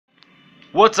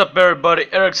What's up everybody,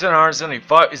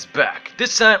 Erickson175 is back.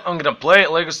 This time I'm gonna play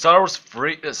LEGO Star Wars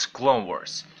Free as Clone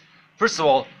Wars. First of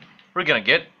all, we're gonna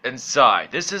get inside.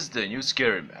 This is the new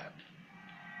scary map.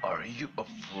 Are you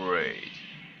afraid?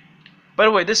 By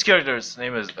the way, this character's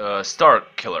name is Star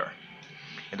Killer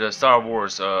in the Star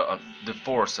Wars The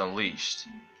Force Unleashed.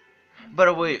 By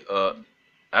the way,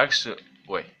 actually,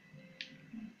 wait.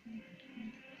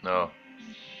 No.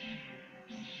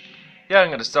 Yeah, I'm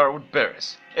gonna start with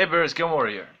Barris. Hey Barris, come over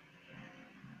here.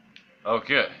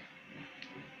 Okay.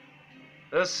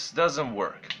 This doesn't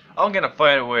work. I'm gonna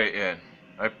find a way in.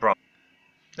 I promise.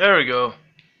 There we go.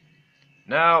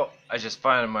 Now, I just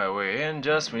find my way in.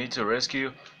 We need to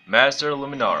rescue Master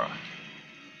Luminara.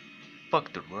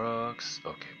 Fuck the rocks.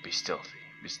 Okay, be stealthy.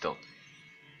 Be stealthy.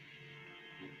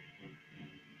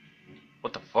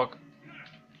 What the fuck?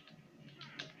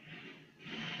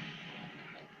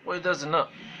 Why does it not?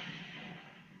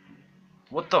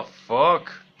 What the fuck?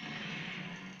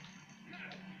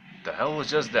 The hell was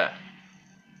just that?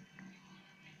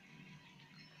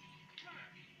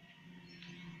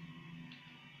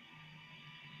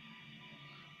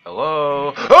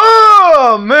 Hello?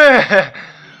 Oh man!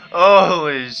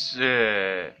 Holy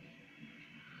shit!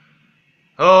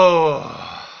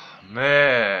 Oh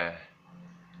man!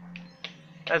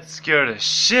 That scared the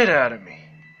shit out of me.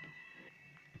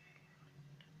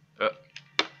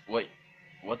 Wait,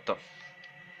 what the?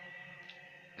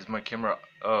 Is my camera?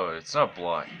 Oh, it's not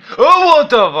blind. Oh, what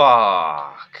the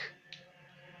fuck?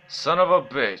 Son of a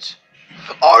bitch!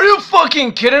 Are you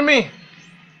fucking kidding me?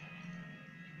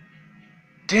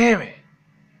 Damn it!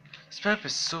 This map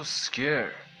is so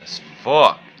scared as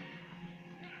fuck.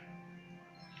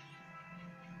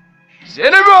 Is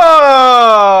anybody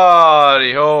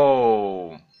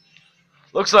home?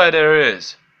 Looks like there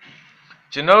is.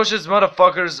 Genosha's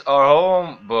motherfuckers are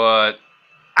home, but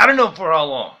I don't know for how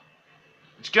long.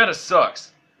 Which kinda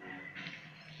sucks.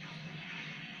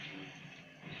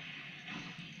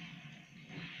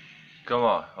 Come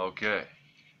on, okay.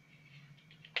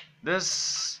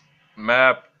 This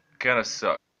map kinda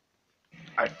sucks.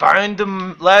 I find the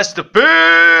last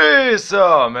piece!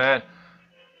 Oh man.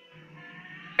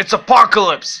 It's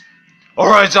apocalypse!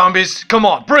 Alright zombies, come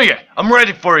on, bring it! I'm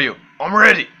ready for you! I'm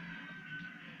ready!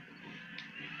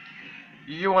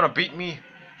 You wanna beat me?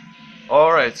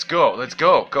 Alright, let's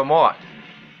go, come on.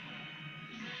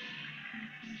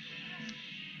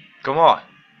 Come on.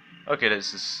 Okay,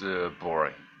 this is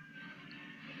boring.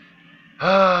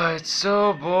 Ah, it's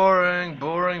so boring.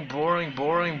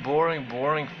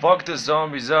 Fuck the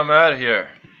zombies, I'm out of here.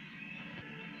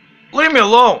 Leave me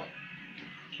alone.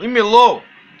 Leave me alone.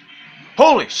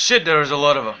 Holy shit, there's a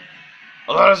lot of them.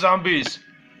 A lot of zombies.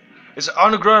 It's an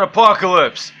underground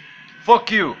apocalypse.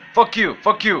 Fuck you.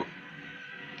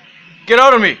 Get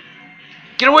out of me.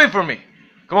 Get away from me.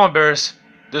 Come on, Barris.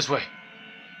 This way.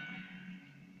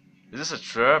 Is this a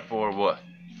trap or what?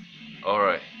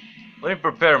 Alright. Let me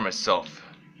prepare myself.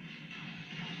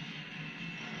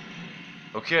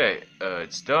 Okay,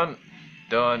 it's done.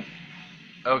 Done.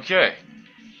 Okay.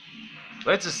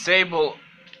 Let's disable...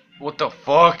 What the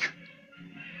fuck?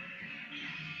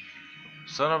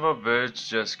 Son of a bitch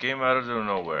just came out of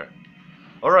nowhere.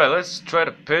 Alright, let's try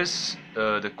to piss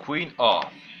the queen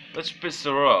off. Let's piss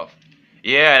her off.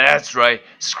 Yeah, that's right.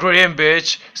 Scream,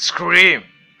 bitch. Scream.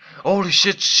 Holy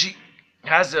shit, she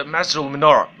has a Master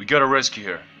Luminara. We gotta rescue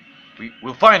her.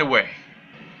 We'll find a way.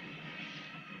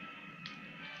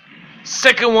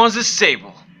 Second one's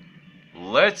disabled.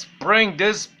 Let's bring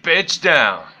this bitch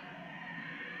down.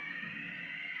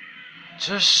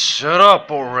 Just shut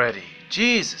up already.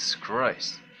 Jesus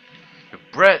Christ. Your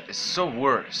breath is so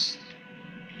worse.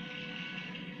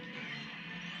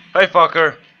 Hey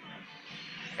fucker.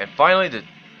 And finally the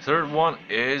third one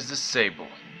is disabled.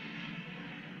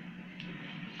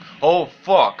 Oh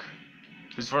fuck.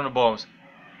 Who's throwing the bombs?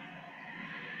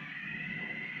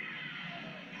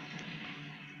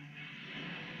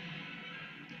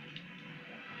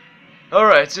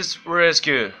 Alright, it's just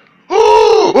rescue.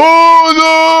 Oh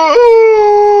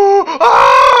no!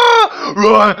 Ah!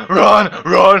 Run!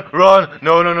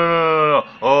 No.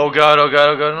 Oh god,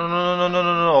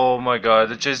 no. Oh my god,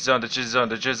 the chase is on.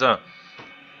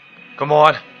 Come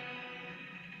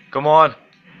on.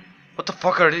 What the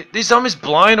fuck are these zombies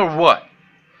blind or what?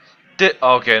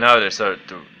 Okay, now they start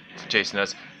chasing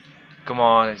us. Come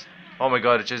on. Oh my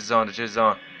god, the chase is on.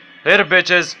 Later,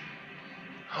 bitches.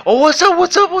 Oh, what's up,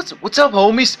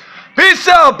 homies? Peace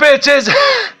out, bitches!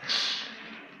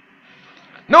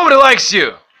 Nobody likes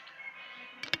you!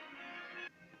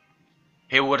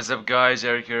 Hey, what is up, guys?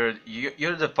 Eric here.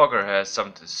 You're the fucker has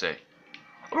something to say.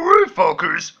 Alright,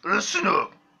 fuckers, listen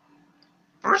up.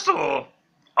 First of all,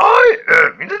 I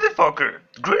am Yoda the fucker,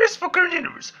 the greatest fucker in the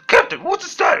universe. Captain, what's the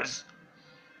status?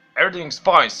 Everything's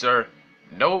fine, sir.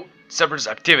 No separate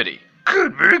activity.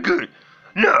 Good, very good.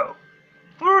 Now,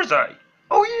 where was I?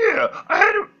 Oh yeah, I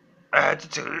had to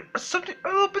tell you a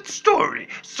little bit story.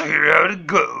 So here how it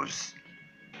goes.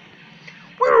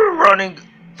 We were running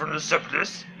from the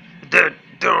separatists. Then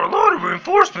there were a lot of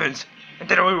reinforcements, and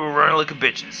then we were running like a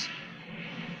bitches.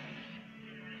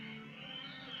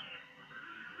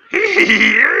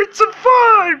 It's a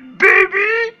fun,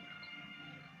 baby.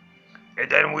 And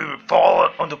then we would fall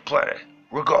on the planet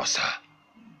Ragosa.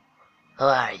 Who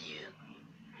are you?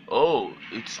 Oh,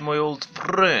 it's my old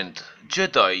friend,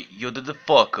 Jedi Yoda the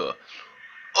fucker.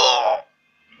 Oh!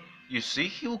 You see,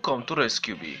 he will come to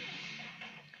rescue me.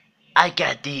 I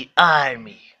got the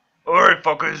army. Alright,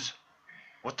 fuckers.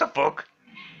 What the fuck?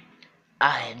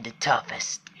 I am the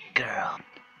toughest girl.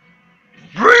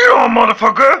 Bring it on,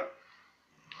 motherfucker!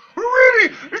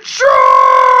 Ready!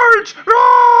 Charge!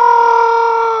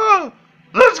 Ah!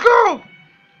 Let's go!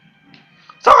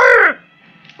 Sire!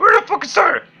 Where the fuck is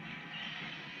Sire?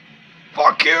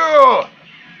 Fuck you!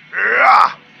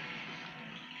 Yeah!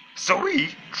 So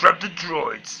we trapped the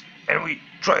droids, and we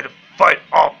tried to fight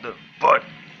off them, but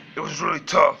it was really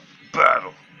tough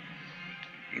battle.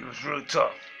 It was really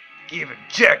tough. Even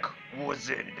Jack was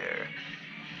in there.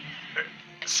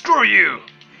 Screw you!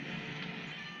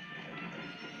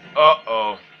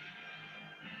 Uh-oh.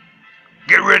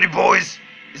 Get ready, boys.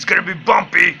 It's gonna be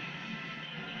bumpy.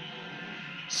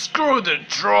 Screw the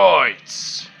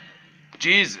droids.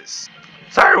 Jesus.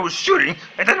 Sire was shooting,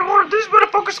 and then one of these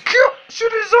motherfuckers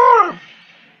shoot his arm.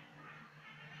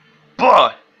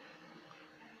 But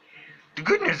the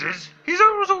good news is his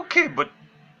arm was okay, but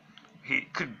he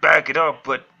could back it up,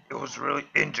 but it was really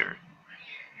injured.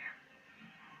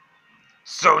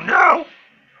 So now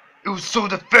it was so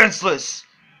defenseless.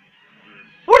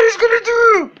 What is he gonna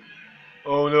do?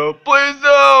 Oh no, please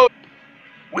no!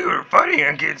 We were fighting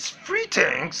against free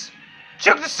tanks.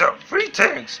 Check this out, free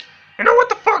tanks. You know what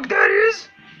the fuck that is?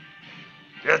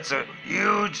 That's a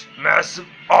huge, massive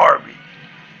army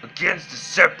against the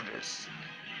separatists.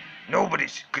 Nobody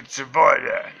could survive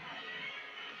that.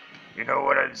 You know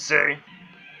what I'm saying?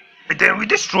 And then we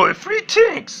destroyed free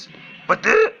tanks. But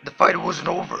the fight wasn't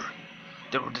over.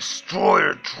 There were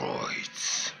destroyer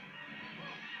droids.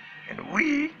 And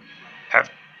we have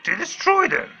to destroy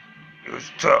them. It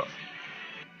was tough.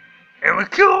 And we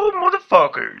killed all the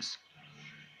motherfuckers.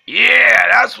 Yeah,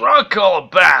 that's what I call a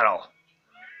battle.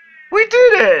 We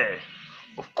did it!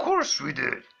 Of course we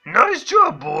did. Nice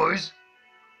job, boys.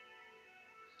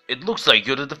 It looks like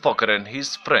Yoda the fucker and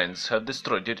his friends have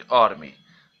destroyed the army.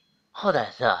 Hold I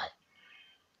thought.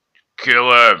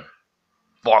 Kill him.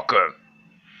 Fuck him.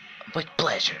 With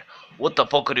pleasure. What the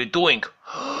fuck are you doing?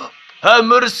 Have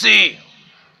mercy!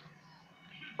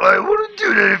 I wouldn't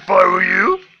do that if I were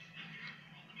you.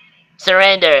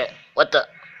 Surrender. What the?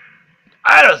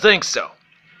 I don't think so.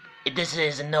 This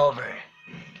isn't over.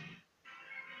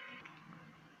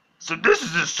 So this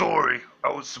is the story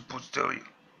I was supposed to tell you.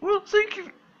 Well, thank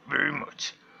you very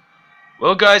much.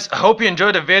 Well guys, I hope you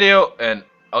enjoyed the video and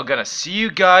I'm gonna see you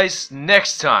guys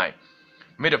next time.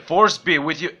 May the force be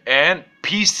with you and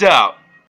peace out.